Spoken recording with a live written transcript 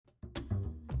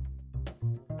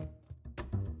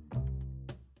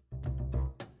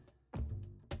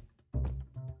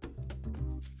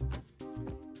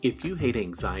If you hate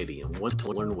anxiety and want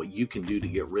to learn what you can do to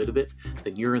get rid of it,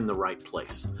 then you're in the right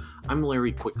place. I'm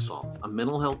Larry Quicksall, a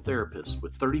mental health therapist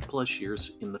with 30 plus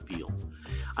years in the field.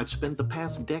 I've spent the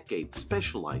past decade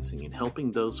specializing in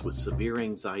helping those with severe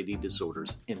anxiety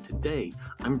disorders, and today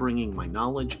I'm bringing my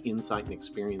knowledge, insight, and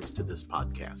experience to this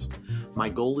podcast. My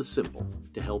goal is simple: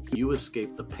 to help you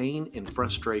escape the pain and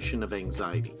frustration of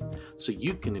anxiety so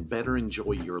you can better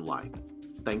enjoy your life.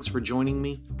 Thanks for joining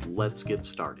me. Let's get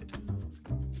started.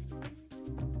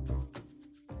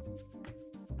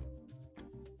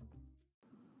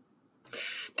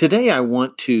 Today, I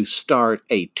want to start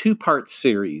a two-part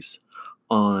series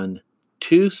on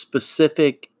two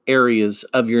specific areas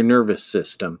of your nervous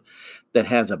system that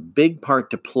has a big part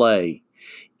to play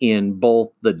in both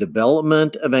the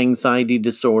development of anxiety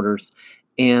disorders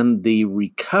and the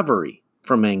recovery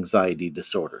from anxiety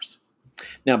disorders.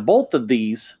 Now, both of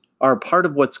these are part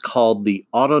of what's called the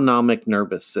autonomic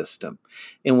nervous system.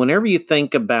 And whenever you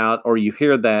think about or you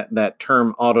hear that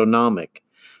term autonomic,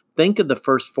 think of the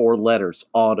first four letters,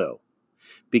 auto,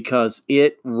 because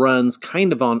it runs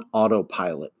kind of on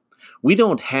autopilot. We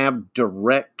don't have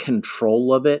direct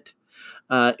control of it.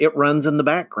 It runs in the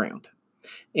background.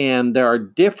 And there are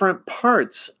different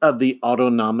parts of the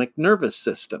autonomic nervous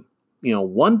system. You know,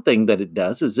 one thing that it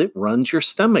does is it runs your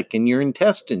stomach and your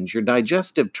intestines, your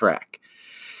digestive tract.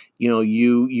 You know,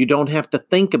 you don't have to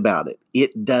think about it.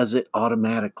 It does it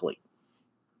automatically.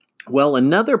 Well,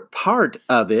 another part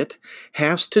of it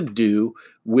has to do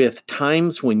with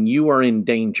times when you are in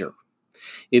danger.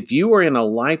 If you are in a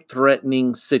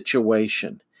life-threatening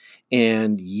situation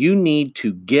and you need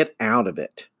to get out of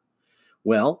it,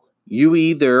 well, you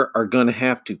either are going to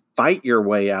have to fight your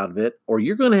way out of it or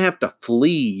you're going to have to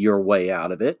flee your way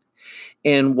out of it.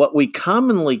 And what we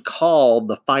commonly call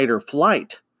the fight or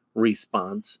flight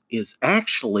response is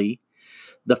actually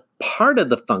the part of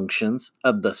the functions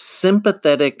of the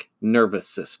sympathetic nervous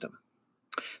system.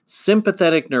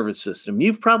 Sympathetic nervous system.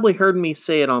 You've probably heard me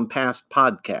say it on past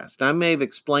podcasts. I may have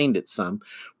explained it some.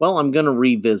 Well, I'm going to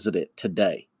revisit it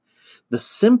today. The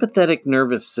sympathetic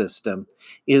nervous system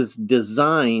is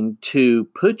designed to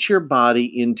put your body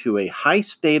into a high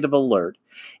state of alert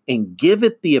and give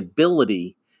it the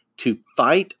ability to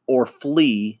fight or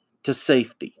flee to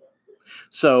safety.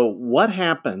 So what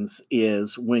happens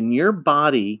is when your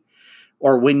body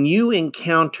or when you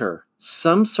encounter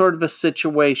some sort of a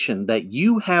situation that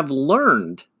you have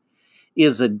learned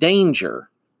is a danger,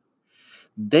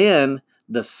 then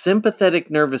the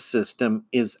sympathetic nervous system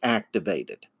is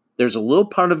activated. There's a little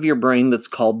part of your brain that's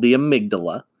called the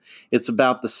amygdala. It's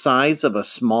about the size of a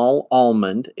small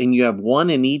almond, and you have one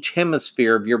in each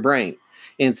hemisphere of your brain.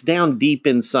 And it's down deep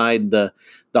inside the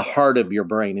heart of your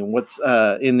brain, and what's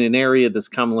in an area that's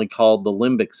commonly called the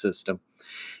limbic system.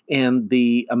 And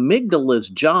the amygdala's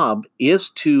job is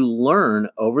to learn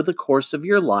over the course of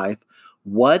your life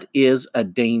what is a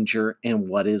danger and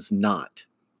what is not.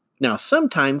 Now,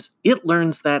 sometimes it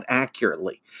learns that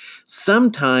accurately.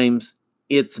 Sometimes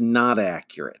it's not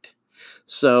accurate.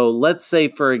 So let's say,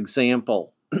 for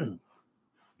example,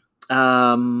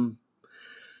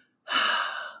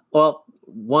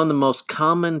 one of the most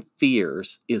common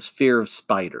fears is fear of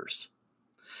spiders.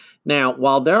 Now,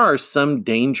 while there are some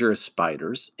dangerous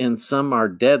spiders and some are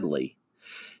deadly,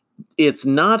 it's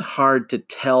not hard to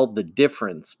tell the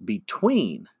difference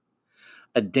between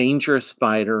a dangerous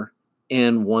spider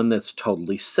and one that's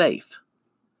totally safe.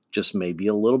 Just maybe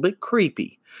a little bit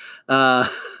creepy.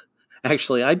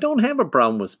 Actually, I don't have a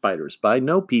problem with spiders, but I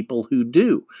know people who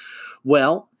do.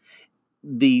 Well,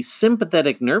 the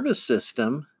sympathetic nervous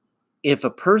system, if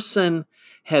a person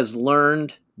has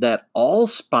learned that all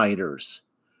spiders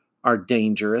are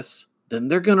dangerous, then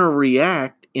they're going to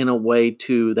react in a way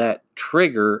to that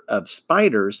trigger of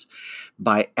spiders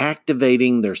by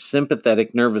activating their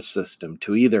sympathetic nervous system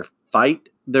to either fight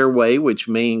their way, which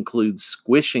may include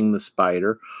squishing the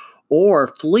spider, or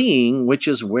fleeing, which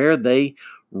is where they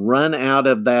run out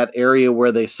of that area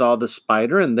where they saw the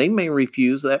spider, and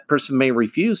that person may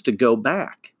refuse to go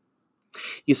back.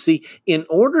 You see, in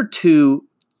order to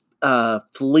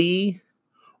flee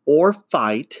or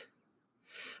fight,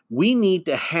 we need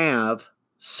to have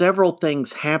several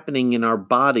things happening in our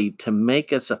body to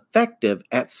make us effective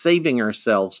at saving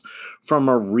ourselves from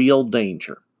a real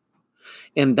danger.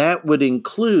 And that would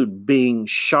include being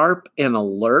sharp and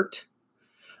alert,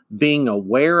 being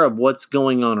aware of what's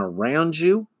going on around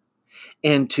you,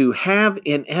 and to have,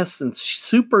 in essence,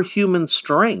 superhuman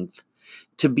strength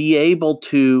to be able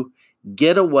to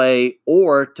get away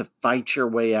or to fight your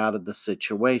way out of the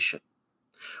situation.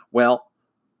 Well,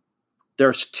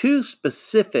 there's two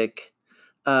specific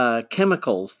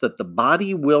chemicals that the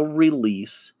body will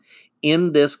release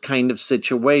in this kind of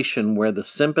situation where the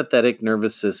sympathetic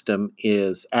nervous system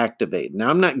is activated. Now,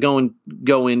 I'm not going to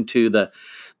go into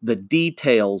the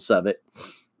details of it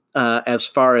as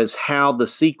far as how the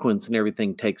sequence and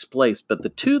everything takes place, but the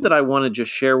two that I want to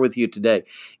just share with you today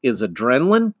is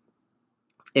adrenaline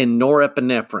and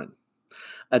norepinephrine.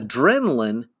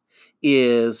 Adrenaline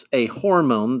is a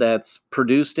hormone that's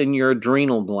produced in your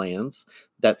adrenal glands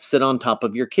that sit on top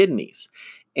of your kidneys.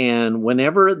 And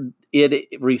whenever it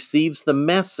receives the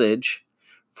message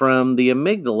from the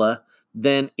amygdala,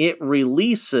 then it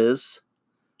releases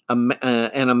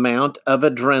an amount of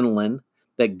adrenaline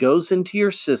that goes into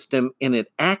your system, and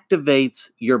it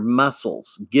activates your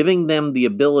muscles, giving them the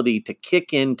ability to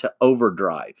kick into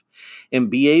overdrive and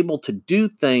be able to do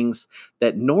things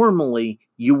that normally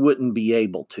you wouldn't be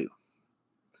able to.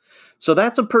 So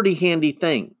that's a pretty handy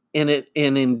thing. And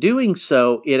in doing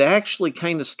so, it actually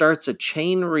kind of starts a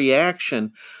chain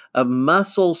reaction of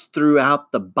muscles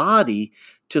throughout the body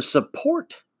to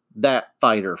support that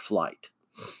fight or flight.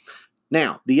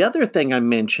 Now, the other thing I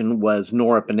mentioned was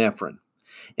norepinephrine.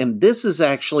 And this is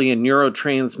actually a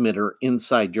neurotransmitter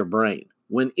inside your brain.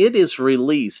 When it is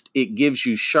released, it gives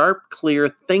you sharp, clear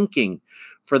thinking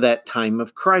for that time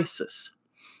of crisis.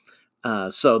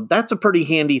 So that's a pretty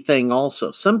handy thing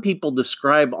also. Some people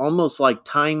describe almost like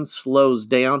time slows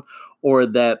down or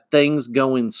that things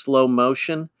go in slow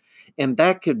motion. And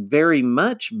that could very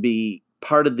much be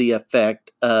part of the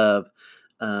effect of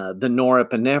the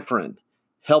norepinephrine,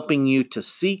 helping you to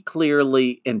see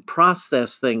clearly and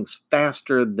process things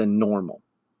faster than normal.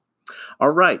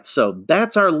 All right, so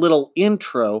that's our little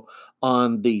intro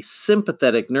on the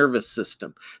sympathetic nervous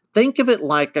system. Think of it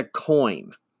like a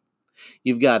coin.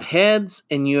 You've got heads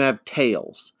and you have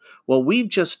tails. Well, we've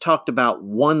just talked about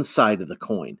one side of the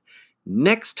coin.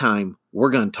 Next time, we're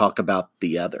going to talk about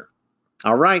the other.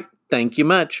 All right, thank you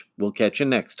much. We'll catch you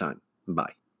next time.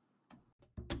 Bye.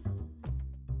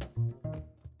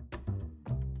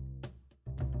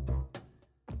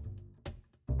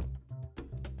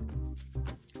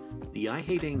 The I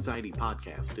Hate Anxiety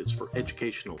podcast is for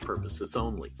educational purposes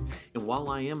only. And while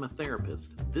I am a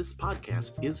therapist, this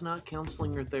podcast is not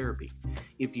counseling or therapy.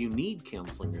 If you need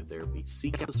counseling or therapy,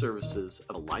 seek out the services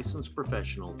of a licensed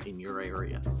professional in your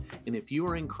area. And if you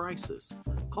are in crisis,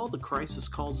 call the Crisis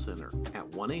Call Center at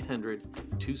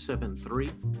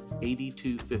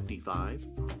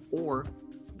 1-800-273-8255 or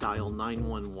dial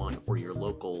 911 or your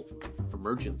local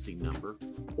emergency number,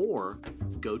 or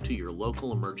go to your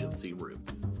local emergency room.